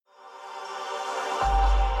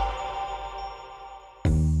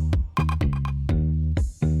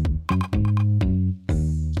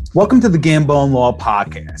Welcome to the Gambone Law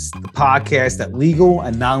Podcast, the podcast that legal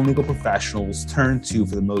and non-legal professionals turn to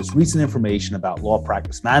for the most recent information about law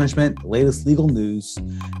practice management, the latest legal news,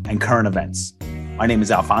 and current events. My name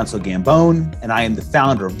is Alfonso Gambone, and I am the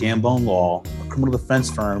founder of Gambone Law, a criminal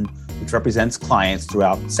defense firm which represents clients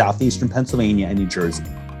throughout southeastern Pennsylvania and New Jersey.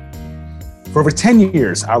 For over 10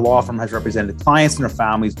 years, our law firm has represented clients and their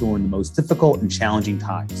families during the most difficult and challenging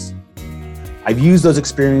times. I've used those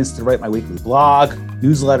experiences to write my weekly blog,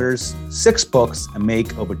 newsletters, 6 books, and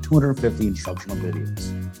make over 250 instructional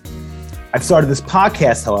videos. I've started this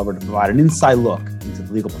podcast, however, to provide an inside look into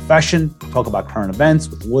the legal profession, talk about current events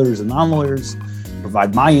with lawyers and non-lawyers, and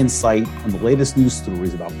provide my insight on the latest news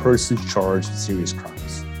stories about persons charged with serious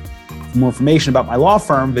crimes. For more information about my law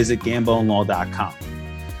firm, visit gambonelaw.com.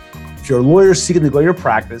 If you're a lawyer seeking to grow your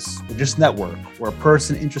practice, or just network, or a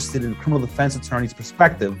person interested in a criminal defense attorney's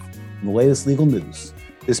perspective on the latest legal news,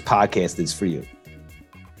 this podcast is for you.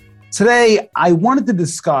 Today, I wanted to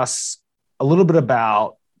discuss a little bit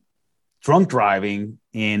about drunk driving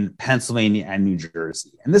in Pennsylvania and New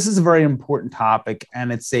Jersey. And this is a very important topic,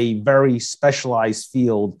 and it's a very specialized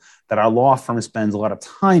field that our law firm spends a lot of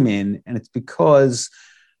time in. And it's because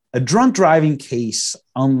a drunk driving case,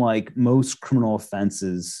 unlike most criminal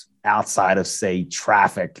offenses outside of, say,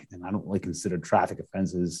 traffic, and I don't really consider traffic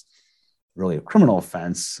offenses really a criminal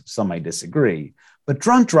offense, some might disagree, but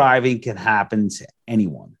drunk driving can happen to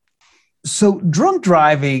anyone. So drunk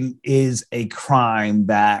driving is a crime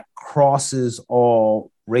that crosses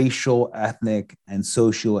all racial, ethnic, and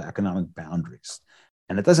socioeconomic boundaries.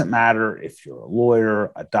 And it doesn't matter if you're a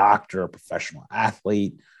lawyer, a doctor, a professional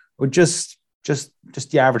athlete, or just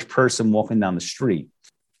the average person walking down the street.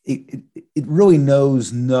 It really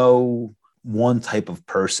knows no one type of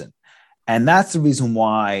person. And that's the reason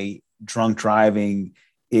why drunk driving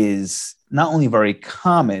is not only very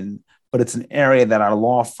common, but it's an area that our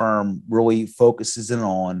law firm really focuses in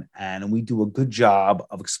on. And we do a good job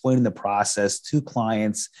of explaining the process to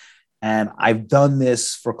clients. And I've done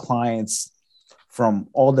this for clients from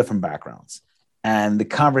all different backgrounds. And the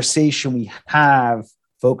conversation we have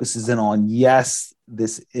focuses in on, yes,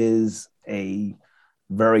 this is a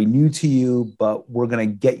very new to you, but we're going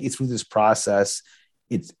to get you through this process.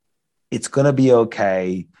 It's going to be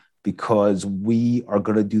okay, because we are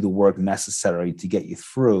going to do the work necessary to get you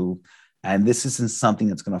through. And this isn't something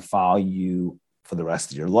that's going to follow you for the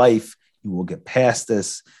rest of your life. You will get past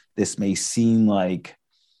this. This may seem like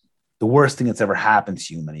the worst thing that's ever happened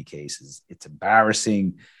to you in many cases. It's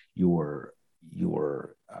embarrassing. You're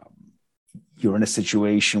in a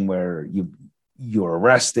situation where you're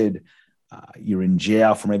arrested, you're in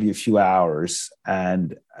jail for maybe a few hours,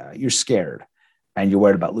 and you're scared, and you're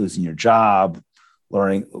worried about losing your job,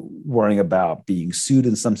 worrying about being sued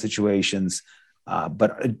in some situations.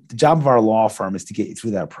 But the job of our law firm is to get you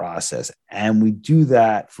through that process. And we do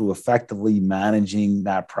that through effectively managing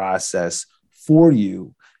that process for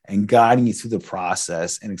you and guiding you through the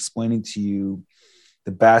process and explaining to you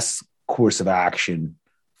the best course of action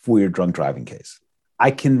for your drunk driving case.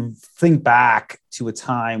 I can think back to a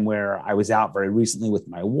time where I was out very recently with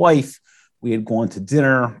my wife. We had gone to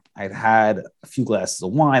dinner. I'd had a few glasses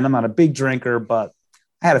of wine. I'm not a big drinker, but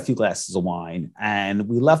I had a few glasses of wine, and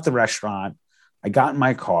we left the restaurant. I got in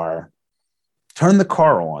my car, turned the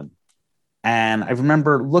car on, and I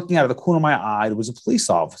remember looking out of the corner of my eye. There was a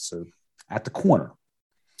police officer at the corner.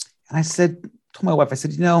 And I said to my wife, I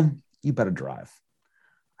said, you better drive.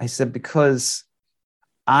 I said, because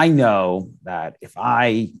I know that if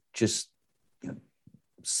I just,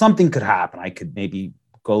 something could happen. I could maybe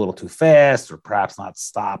go a little too fast or perhaps not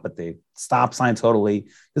stop at the stop sign totally.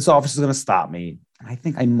 This officer is going to stop me. And I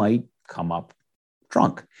think I might come up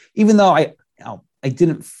drunk, even though I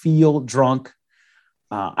didn't feel drunk.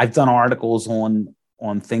 I've done articles on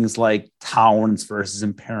things like tolerance versus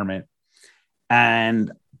impairment.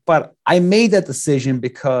 But I made that decision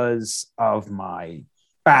because of my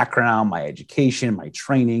background, my education, my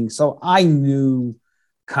training. So I knew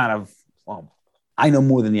I know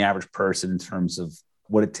more than the average person in terms of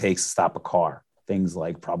what it takes to stop a car. Things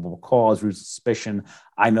like probable cause, reasonable suspicion.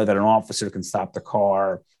 I know that an officer can stop the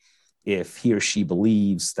car if he or she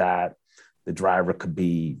believes that the driver could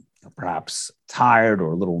be perhaps tired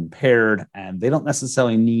or a little impaired, and they don't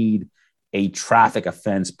necessarily need a traffic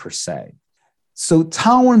offense per se. So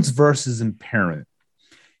tolerance versus impairment.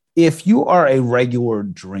 If you are a regular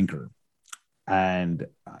drinker and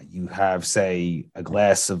you have, say, a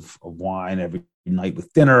glass of wine every night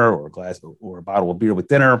with dinner, or a bottle of beer with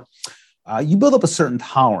dinner, you build up a certain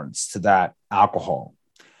tolerance to that alcohol.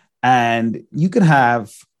 And you can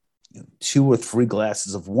have 2 or 3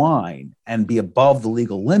 glasses of wine and be above the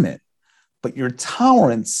legal limit. but your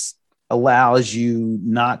tolerance allows you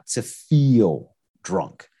not to feel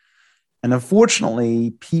drunk. And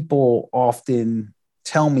unfortunately, people often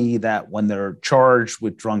tell me that when they're charged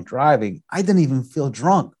with drunk driving, I didn't even feel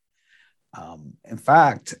drunk. In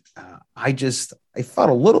fact, I felt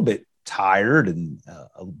a little bit tired,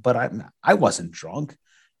 but I wasn't drunk.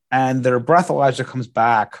 And their breathalyzer comes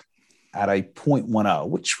back at a 0.10,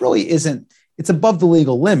 which really isn't, it's above the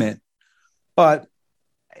legal limit. But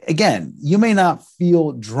again, you may not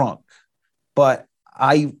feel drunk, but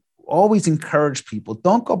I always encourage people,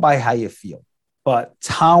 don't go by how you feel, but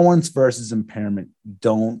tolerance versus impairment,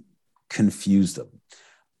 don't confuse them.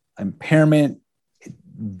 Impairment,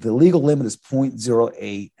 the legal limit is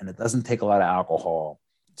 0.08, and it doesn't take a lot of alcohol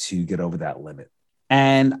to get over that limit.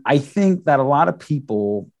 And I think that a lot of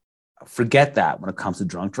people forget that when it comes to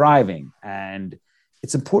drunk driving. And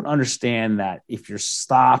it's important to understand that if you're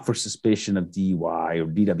stopped for suspicion of DUI or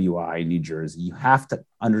DWI in New Jersey, you have to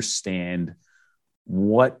understand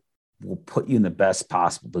what will put you in the best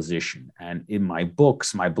possible position. And in my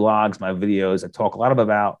books, my blogs, my videos, I talk a lot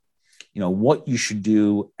about, what you should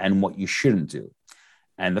do and what you shouldn't do.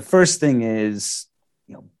 And the first thing is,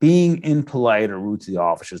 being impolite or rude to the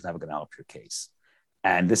officer is never going to help your case.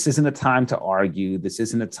 And this isn't a time to argue. This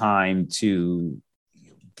isn't a time to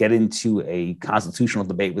get into a constitutional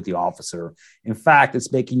debate with the officer. In fact,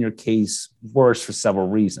 it's making your case worse for several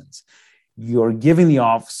reasons. You're giving the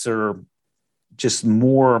officer just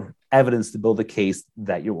more evidence to build a case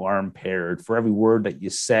that you are impaired. For every word that you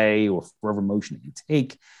say or for every motion that you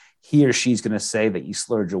take, he or she's going to say that you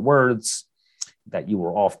slurred your words, that you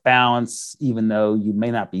were off balance. Even though you may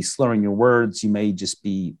not be slurring your words, you may just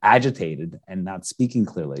be agitated and not speaking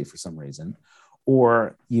clearly for some reason.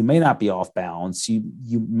 Or you may not be off balance. You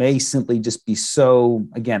may simply just be so,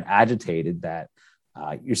 again, agitated that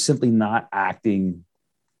you're simply not acting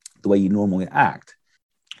the way you normally act.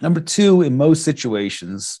 Number two, in most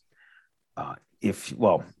situations,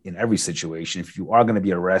 in every situation, if you are going to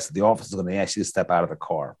be arrested, the officer is going to ask you to step out of the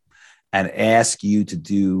car and ask you to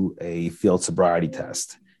do a field sobriety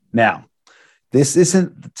test. Now, this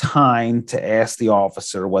isn't the time to ask the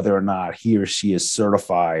officer whether or not he or she is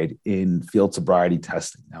certified in field sobriety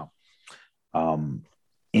testing. Now,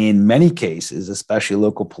 in many cases, especially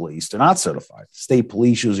local police, they're not certified. State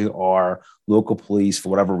police usually are. Local police, for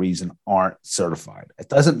whatever reason, aren't certified. It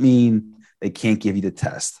doesn't mean they can't give you the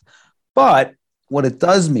test. But what it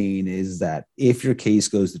does mean is that if your case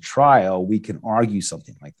goes to trial, we can argue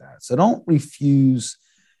something like that. So don't refuse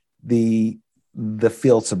the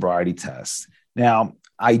field sobriety test. Now,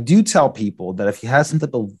 I do tell people that if you have some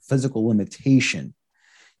type of physical limitation,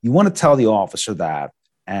 you want to tell the officer that.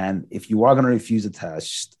 And if you are going to refuse the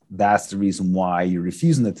test, that's the reason why you're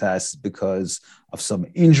refusing the test, because of some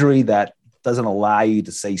injury that doesn't allow you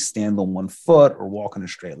to, say, stand on one foot or walk in a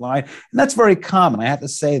straight line. And that's very common. I have to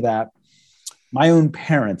say that my own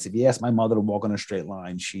parents, if you ask my mother to walk on a straight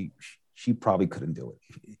line, she probably couldn't do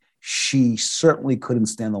it. She certainly couldn't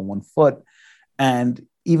stand on one foot. And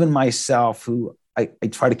even myself, who I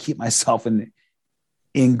try to keep myself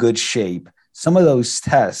in good shape, some of those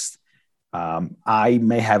tests, I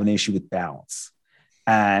may have an issue with balance.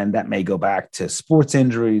 And that may go back to sports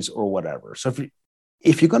injuries or whatever. So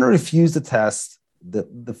if you're going to refuse the test,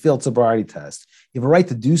 the field sobriety test, you have a right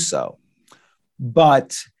to do so.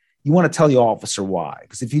 But you want to tell the officer why.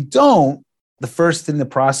 Because if you don't, the first thing the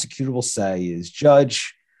prosecutor will say is,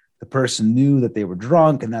 Judge, the person knew that they were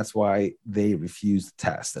drunk, and that's why they refused the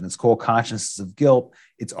test. And it's called consciousness of guilt.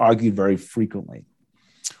 It's argued very frequently.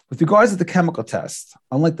 With regards to the chemical test,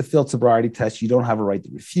 unlike the field sobriety test, you don't have a right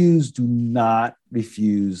to refuse. Do not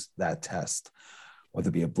refuse that test, whether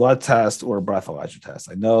it be a blood test or a breathalyzer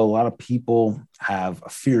test. I know a lot of people have a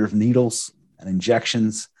fear of needles and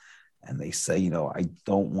injections, and they say, I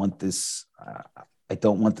don't want this. I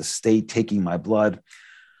don't want the state taking my blood.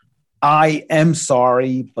 I am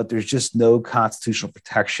sorry, but there's just no constitutional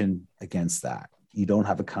protection against that. You don't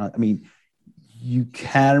have you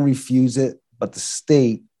can refuse it, but the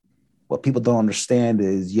state, what people don't understand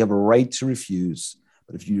is you have a right to refuse.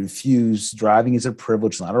 But if you refuse, driving is a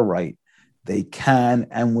privilege, not a right. They can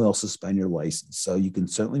and will suspend your license. So you can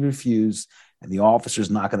certainly refuse, and the officer's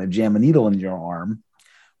not going to jam a needle in your arm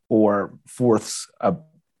or force a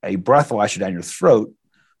breathalyzer down your throat,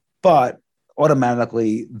 but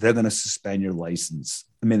automatically they're going to suspend your license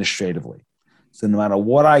administratively. So no matter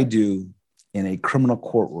what I do in a criminal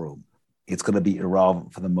courtroom, it's going to be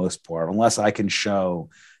irrelevant for the most part, unless I can show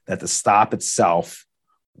that the stop itself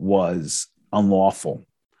was unlawful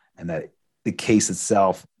and that the case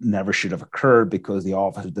itself never should have occurred because the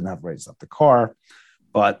officer didn't have the right to stop the car.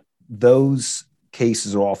 But those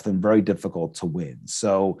cases are often very difficult to win.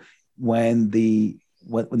 So when the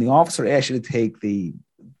officer asks you to take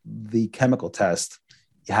the chemical test,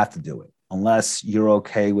 you have to do it unless you're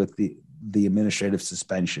okay with the administrative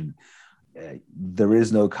suspension. There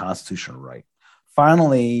is no constitutional right.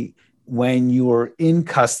 Finally, when you're in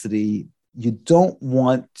custody, you don't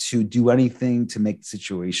want to do anything to make the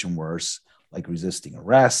situation worse, like resisting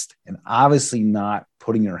arrest, and obviously not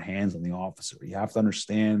putting your hands on the officer. You have to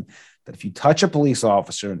understand that if you touch a police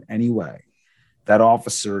officer in any way, that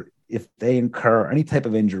officer, if they incur any type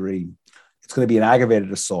of injury, it's going to be an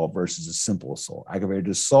aggravated assault versus a simple assault. Aggravated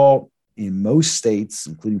assault in most states,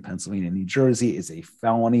 including Pennsylvania and New Jersey, is a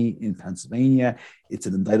felony in Pennsylvania. It's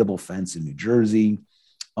an indictable offense in New Jersey.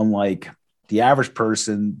 Unlike the average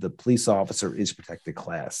person, the police officer is protected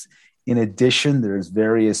class. In addition, there's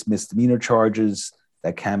various misdemeanor charges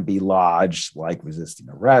that can be lodged, like resisting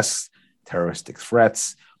arrest, terroristic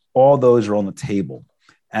threats. All those are on the table.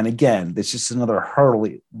 And again, there's just another hurdle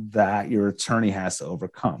that your attorney has to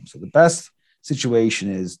overcome. So the best situation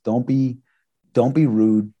is don't be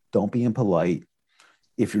rude, don't be impolite.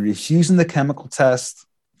 If you're refusing the chemical test,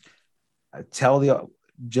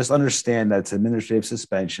 just understand that it's administrative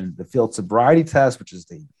suspension. The field sobriety test, which is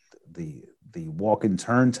the walk and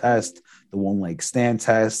turn test, the one leg stand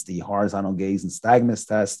test, the horizontal gaze and nystagmus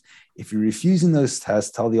test. If you're refusing those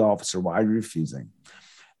tests, tell the officer why you're refusing.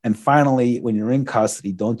 And finally, when you're in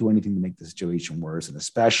custody, don't do anything to make the situation worse. And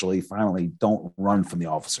especially, finally, don't run from the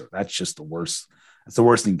officer. That's just the worst. That's the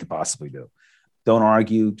worst thing you could possibly do. Don't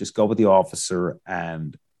argue, just go with the officer.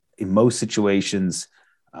 And in most situations,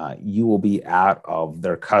 you will be out of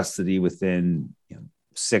their custody within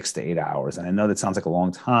 6 to 8 hours. And I know that sounds like a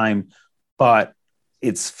long time, but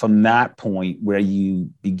it's from that point where you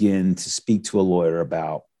begin to speak to a lawyer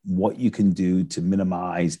about what you can do to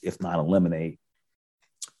minimize, if not eliminate,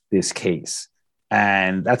 this case.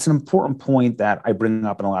 And that's an important point that I bring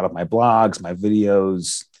up in a lot of my blogs, my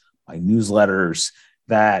videos, my newsletters,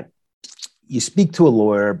 that you speak to a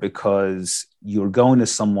lawyer because you're going to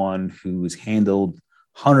someone who's handled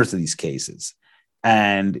hundreds of these cases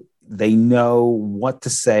and they know what to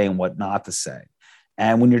say and what not to say.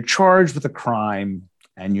 And when you're charged with a crime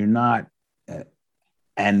and you're not,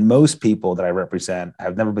 and most people that I represent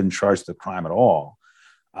have never been charged with a crime at all,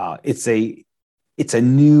 it's a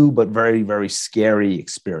new but very, very scary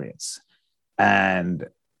experience. And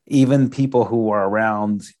even people who are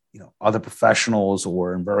around, other professionals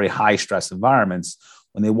or in very high stress environments,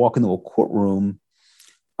 when they walk into a courtroom,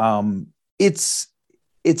 it's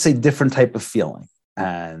a different type of feeling.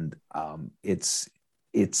 And it's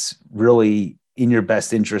really in your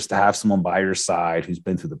best interest to have someone by your side who's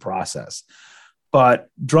been through the process. But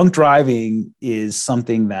drunk driving is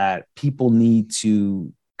something that people need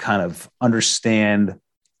to kind of understand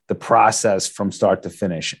the process from start to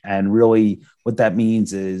finish. And really what that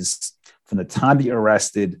means is from the time that you're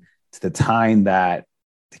arrested to the time that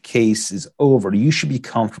the case is over, you should be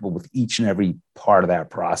comfortable with each and every part of that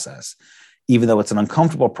process. Even though it's an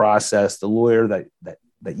uncomfortable process, the lawyer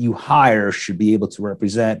that you hire should be able to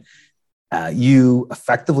represent you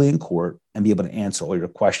effectively in court and be able to answer all your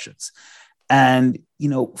questions. And,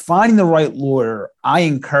 finding the right lawyer, I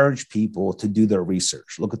encourage people to do their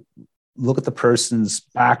research. Look at the person's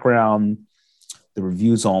background, the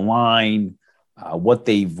reviews online, what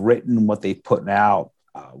they've written, what they've put out.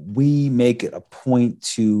 We make it a point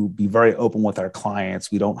to be very open with our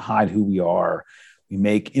clients. We don't hide who we are. We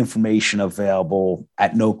make information available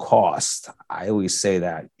at no cost. I always say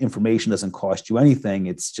that information doesn't cost you anything.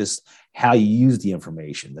 It's just how you use the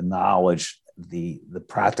information, the knowledge, the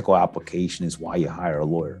practical application is why you hire a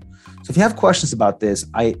lawyer. So if you have questions about this,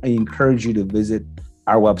 I encourage you to visit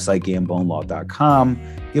our website, gambonelaw.com.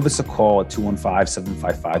 Give us a call at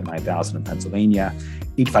 215-755-9000 in Pennsylvania,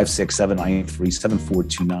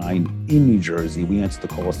 856-793-7429 in New Jersey. We answer the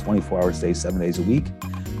calls 24 hours a day, 7 days a week.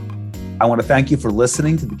 I want to thank you for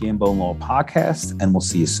listening to the Gambone Law Podcast, and we'll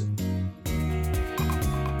see you soon.